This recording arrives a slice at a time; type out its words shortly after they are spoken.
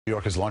New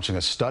York is launching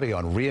a study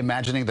on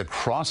reimagining the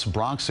Cross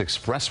Bronx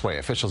Expressway.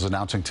 Officials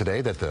announcing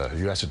today that the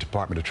U.S.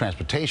 Department of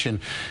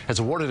Transportation has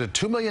awarded a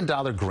 $2 million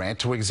grant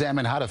to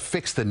examine how to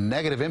fix the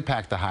negative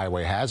impact the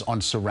highway has on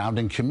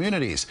surrounding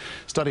communities.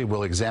 Study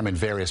will examine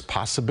various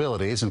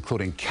possibilities,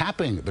 including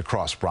capping the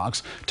Cross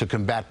Bronx to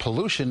combat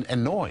pollution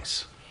and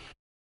noise.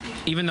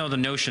 Even though the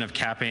notion of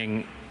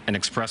capping an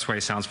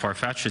expressway sounds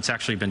far-fetched, it's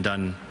actually been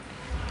done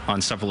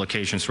on several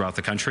occasions throughout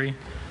the country,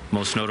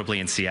 most notably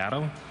in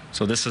Seattle.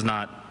 So this is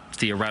not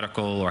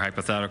theoretical or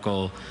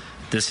hypothetical.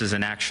 This is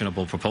an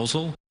actionable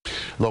proposal.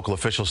 Local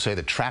officials say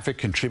that traffic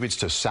contributes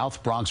to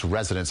South Bronx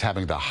residents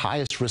having the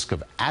highest risk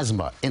of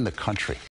asthma in the country.